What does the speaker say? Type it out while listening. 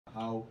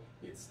how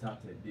it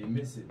started. They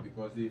miss it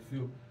because they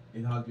feel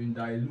it has been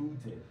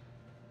diluted.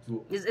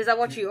 Is that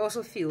what you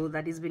also feel,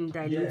 that it's been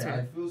diluted? Yeah,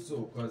 I feel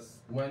so, because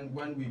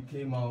when we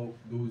came out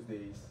those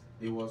days,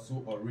 it was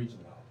so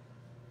original.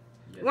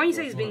 Yes, when you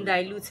say it's been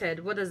diluted,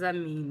 what does that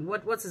mean?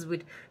 What is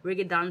with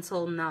reggae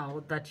dancehall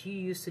now that you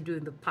used to do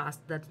in the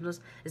past that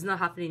is not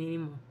happening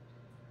anymore?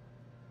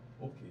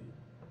 Okay,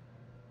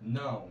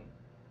 now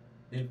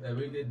if a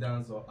reggae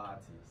dancehall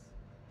artist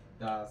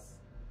does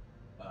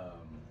a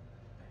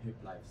hip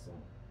life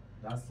song,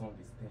 that song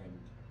is termed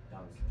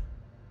dancehall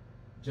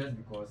just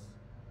because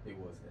it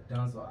was a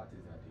dancehall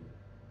artist that did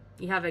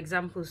it. You have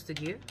examples to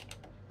give?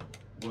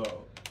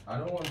 Well, I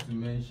don't want to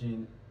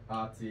mention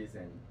artists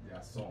and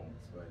their songs,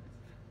 but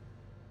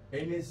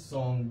any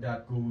song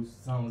that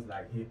sounds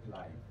like hip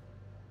life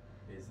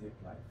is hip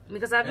life.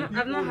 Because I've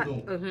not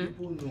know,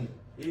 people know.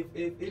 If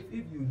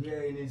you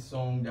hear any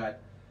song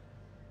that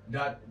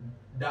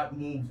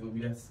moves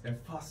with a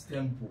fast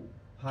tempo,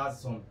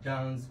 has some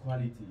dance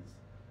qualities,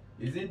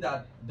 isn't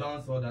that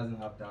dancehall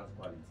doesn't have dance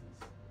qualities?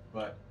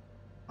 But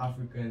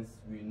Africans,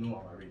 we know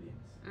our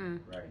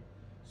rhythms, right?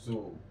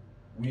 So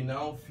we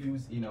now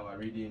fuse in our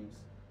rhythms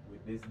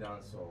with this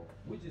dancehall,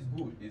 which is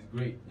good, it's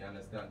great, you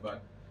understand?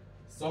 But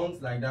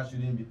songs like that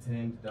shouldn't be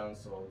termed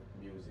dancehall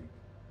music,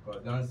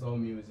 because dancehall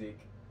music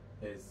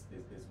is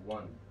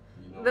one.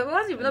 You know? But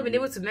once you've not been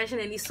able to mention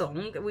any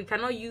song, we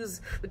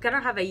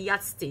cannot have a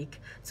yardstick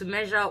to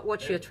measure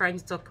what you're trying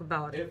to talk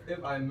about.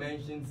 If I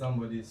mention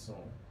somebody's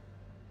song,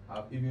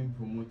 I've even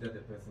promoted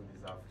the person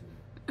this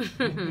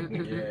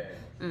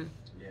afternoon.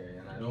 Yeah,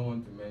 and I don't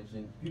want to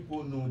mention,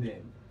 people know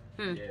them.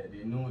 Yeah,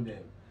 they know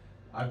them.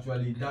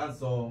 Actually,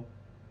 dancehall,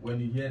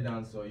 when you hear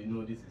dancehall, you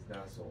know this is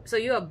dancehall. So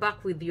you are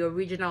back with the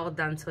original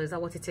dancehall, is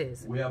that what it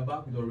is? We are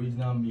back with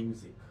original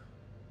music.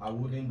 I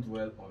wouldn't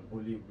dwell on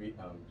only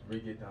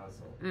reggae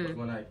dancehall. Because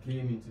when I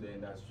came into the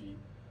industry,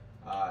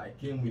 I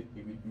came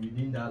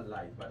within that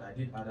light, but I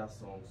did other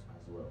songs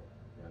as well.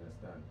 You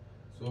understand?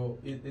 So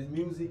it's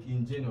music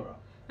in general.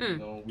 You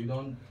know, we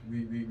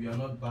are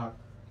not back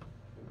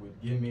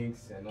with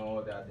gimmicks and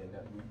all that, and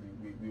that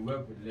we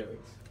work with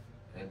lyrics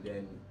and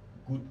then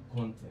good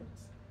content.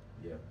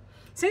 Yeah.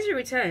 Since you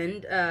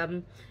returned,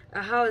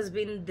 how has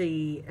been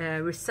the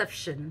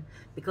reception?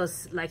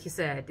 Because like you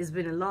said, it's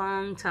been a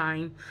long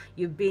time.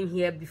 You've been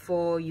here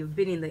before, you've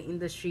been in the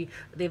industry.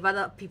 There are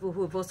other people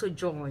who have also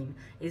joined.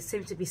 It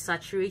seems to be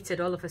saturated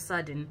all of a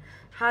sudden.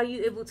 How are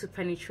you able to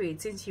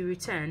penetrate since you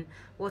returned?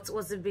 What's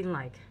it been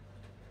like?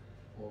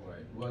 All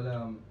right.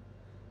 Well,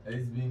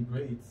 it's been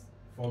great.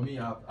 For me,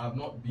 I've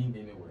not been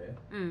anywhere,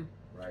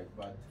 right?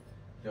 But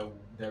the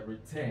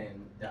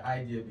return, the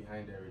idea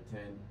behind the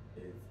return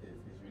is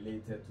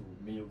related to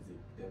music,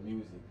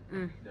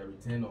 the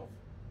return of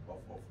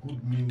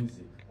good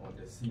music on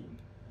the scene.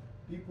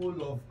 People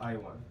love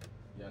Iwan,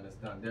 you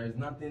understand? There is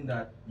nothing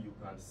that you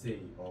can say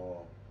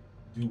or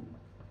do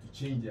to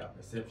change their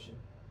perception.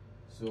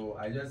 So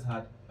I just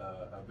had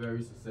a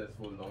very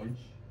successful launch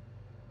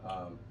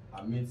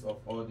amidst of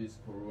all this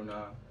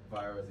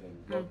coronavirus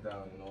and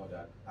lockdown and all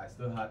that. I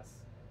still had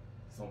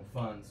some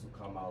fans who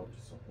come out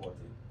to support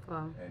it.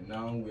 Wow. And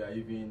now we are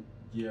even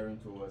gearing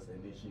towards a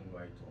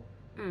nationwide tour.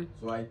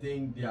 So I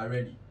think they are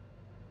ready.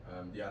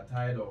 They are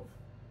tired of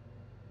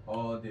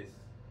all this,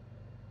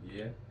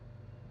 yeah,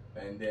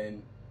 and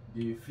then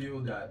they feel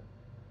that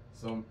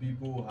some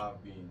people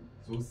have been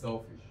so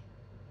selfish,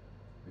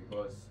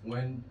 because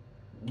when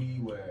we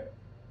were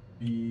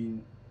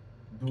being,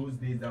 those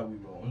days that we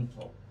were on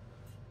top,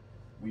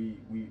 we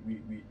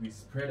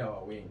spread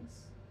our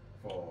wings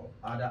for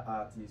other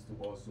artists to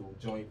also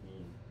join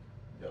in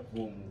the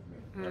whole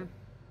movement.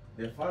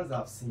 The fans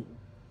have seen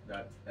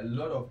that a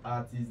lot of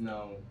artists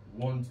now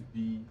want to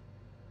be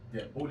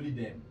only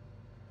them,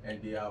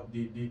 and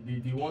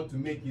they want to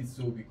make it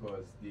so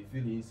because they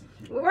feel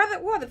insecure.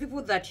 What are the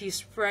people that you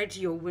spread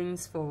your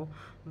wings for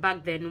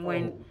back then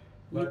when?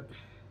 Okay,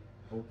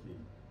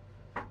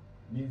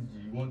 Miss G,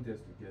 you want us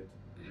to get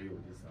real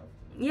this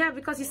afternoon? Yeah,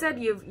 because you said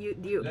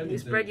you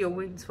spread your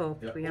wings for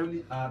people. The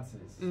only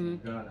artists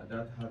in Ghana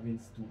that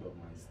haven't stood on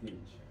my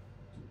stage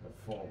to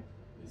perform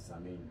is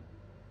Samini.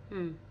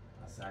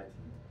 Aside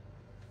him,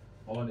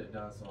 all the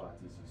dancehall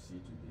artists you see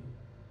today,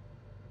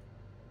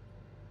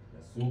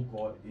 the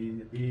so-called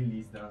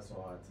A-list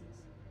dancehall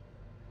artists,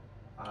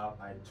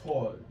 I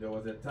told there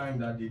was a time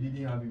that they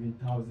didn't have even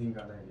 1,000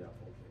 Ghana in their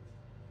pocket,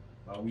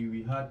 but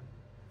we had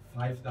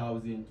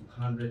 5,000 to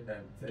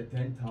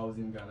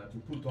 10,000 Ghana to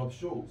put up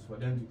shows for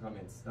them to come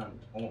and stand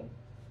on,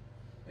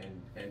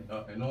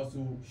 and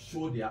also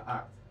show their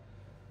act.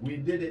 We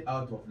did it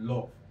out of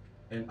love,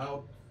 and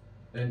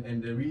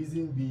the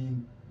reason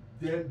being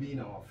them being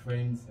our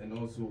friends, and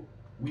also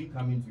we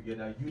coming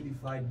together,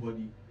 unified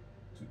body,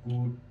 to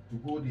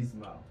go this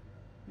mile.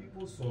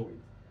 People saw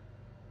it.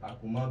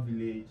 Akuma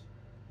Village,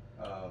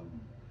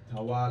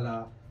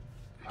 Tawala,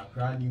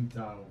 Accra New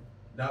Town.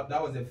 That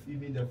was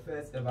even the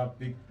first ever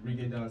big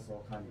reggae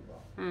dancehall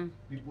carnival.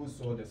 People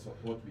saw the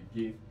support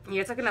we gave.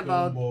 You're talking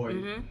about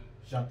Boy,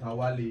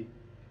 Shatawale,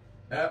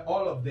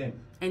 all of them.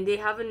 And they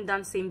haven't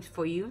done same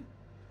for you?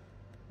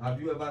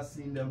 Have you ever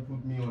seen them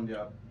put me on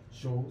their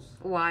shows?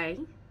 Why?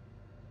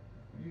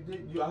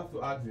 You have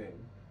to ask them.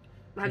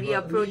 Have you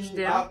approached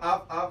them?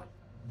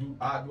 Do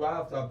I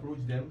have to approach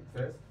them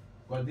first?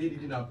 Because they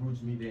didn't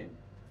approach me then.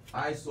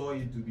 I saw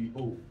it to be,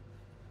 oh,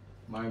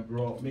 my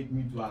bro, make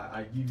me to,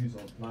 I give you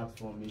some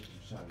platform, make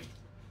you shine.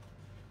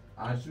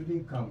 I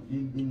shouldn't come.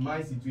 In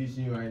my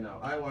situation right now,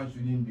 Iwan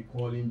shouldn't be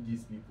calling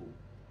these people.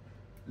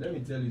 Let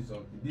me tell you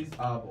something. This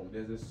album,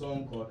 there's a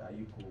song called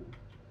Ayiko,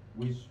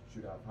 which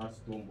should have had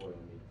Stoneboy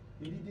on it.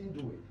 He didn't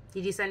do it.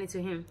 Did you send it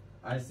to him?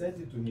 I sent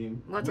it to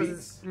him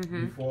weeks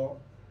Mm-hmm. before.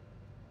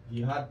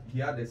 He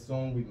had a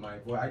song with my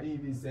voice. I didn't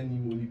even send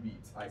him only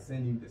beats. I sent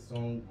him the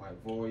song, my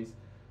voice,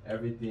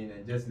 everything,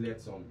 and just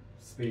left some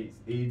space,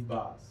 8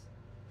 bars.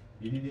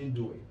 He didn't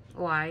do it.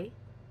 Why?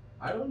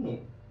 I don't know.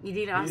 You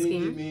didn't ask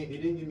him? He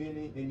didn't give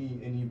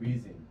me any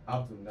reason.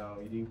 Up to now,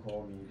 he didn't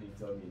call me. He didn't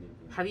tell me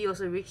anything. Have you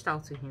also reached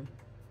out to him?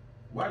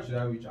 Why should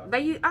I reach out?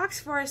 But you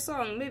asked for a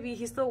song. Maybe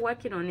he's still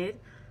working on it.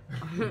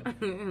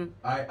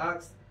 I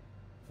asked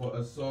for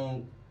a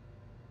song,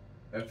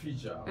 a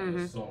feature on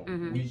a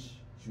song, which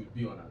should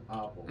be on an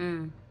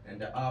album.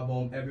 And the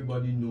album,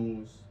 everybody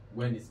knows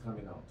when it's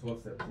coming out.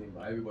 12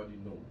 September, everybody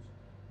knows.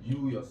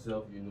 You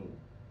yourself, you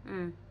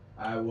know.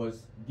 I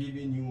was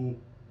giving you,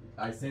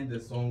 I sent the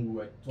song, we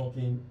were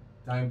talking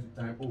time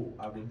to time. Oh,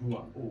 I will do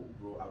one. Oh,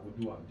 bro, I will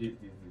do one. This.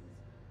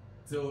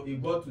 So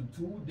it got to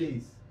 2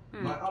 days.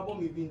 My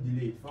album even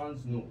delayed,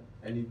 fans know.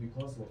 And it's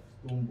because of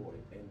Stoneboy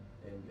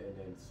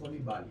and Sonny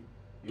Bali.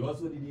 He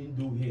also didn't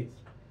do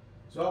hits.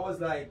 So I was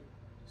like,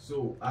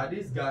 so are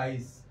these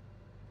guys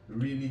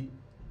really,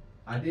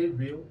 are they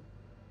real?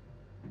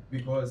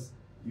 Because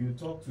you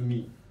talk to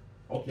me,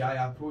 okay,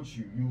 I approach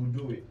you, you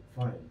will do it,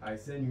 fine. I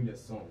send you the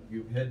song,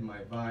 you've heard my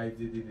vibe,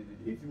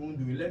 if you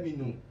won't do it, let me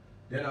know.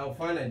 Then I'll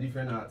find a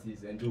different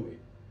artist and do it.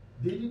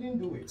 They didn't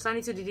do it.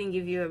 Sonny too didn't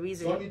give you a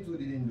reason? Sonny too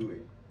didn't do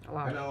it.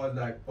 Wow. And I was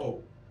like,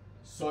 oh,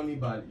 Sonny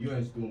Bali, you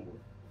and Stoneboy.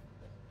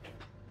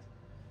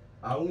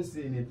 I won't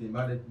say anything,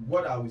 but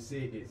what I will say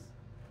is,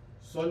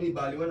 Sonny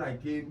Bali, when I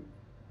came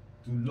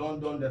to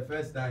London the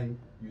first time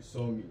you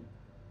saw me,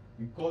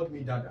 you called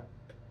me Dada.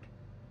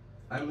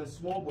 I'm a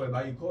small boy,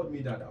 but you called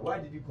me Dada. Why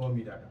did you call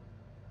me Dada?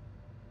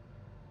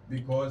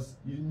 Because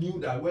you knew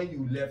that when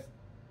you left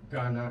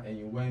Ghana and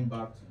you went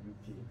back to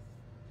UK,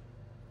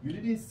 you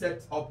didn't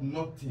set up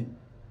nothing.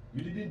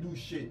 You didn't do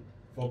shit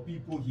for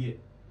people here.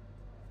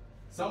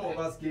 Some of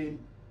us came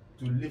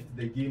to lift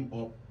the game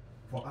up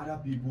for other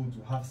people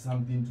to have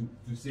something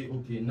to say,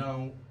 okay,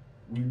 now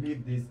we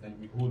leave this and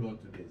we hold on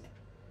to this.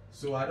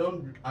 So I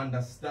don't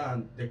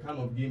understand the kind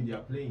of game they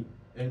are playing.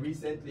 And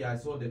recently I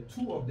saw the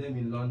 2 of them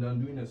in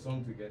London doing a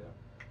song together.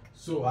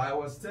 So I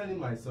was telling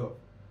myself,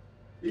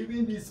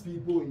 even these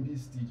people in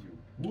this studio,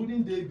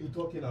 wouldn't they be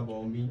talking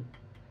about me?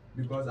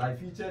 Because I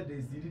featured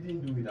this, he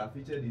didn't do it. I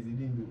featured this, he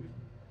didn't do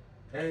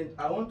it. And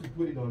I want to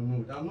put it on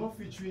note. I'm not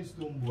featuring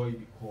Stoneboy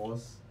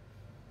because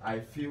I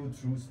feel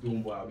through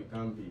Stoneboy I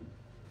become big.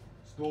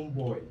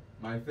 Stoneboy,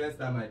 my first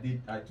time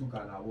I took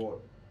an award.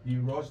 He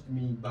rushed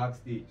me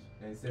backstage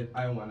and said,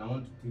 Iwan, I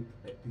want to take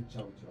a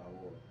picture with your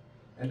award.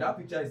 And that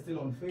picture is still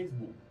on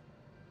Facebook.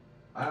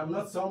 I am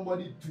not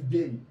somebody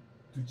today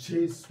to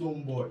chase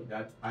Stoneboy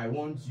that I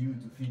want you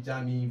to feature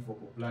me for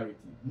popularity.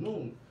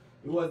 No,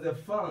 it was the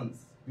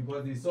fans,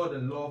 because they saw the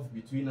love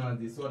between us.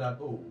 They saw that,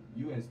 oh,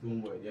 you and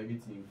Stoneboy,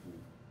 everything cool.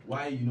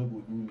 Why you not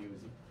go do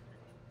music?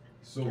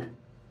 So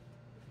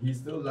he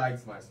still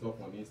likes my stuff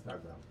on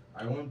Instagram.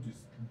 I want to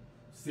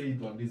say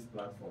it on this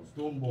platform.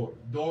 Stoneboy,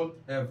 don't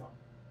ever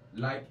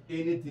like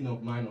anything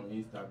of mine on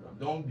Instagram.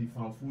 Don't be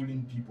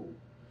fan-fooling people,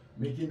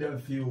 making them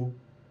feel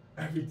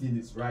everything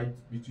is right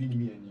between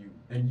me and you,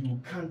 and you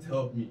can't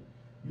help me.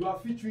 You are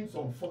featuring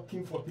some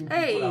fucking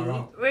people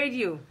around.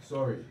 Radio.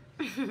 Sorry.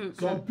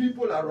 Some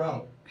people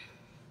around.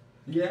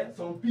 Yeah,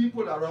 some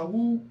people around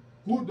who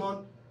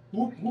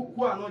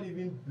are not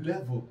even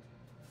leveled.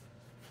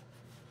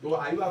 So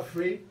are you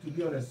afraid to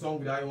be on a song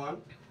with Iwan?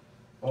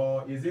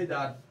 Or is it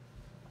that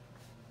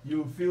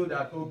you feel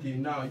that, okay,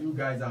 now you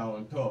guys are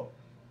on top?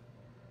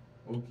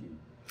 Okay.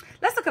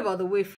 Let's talk about the way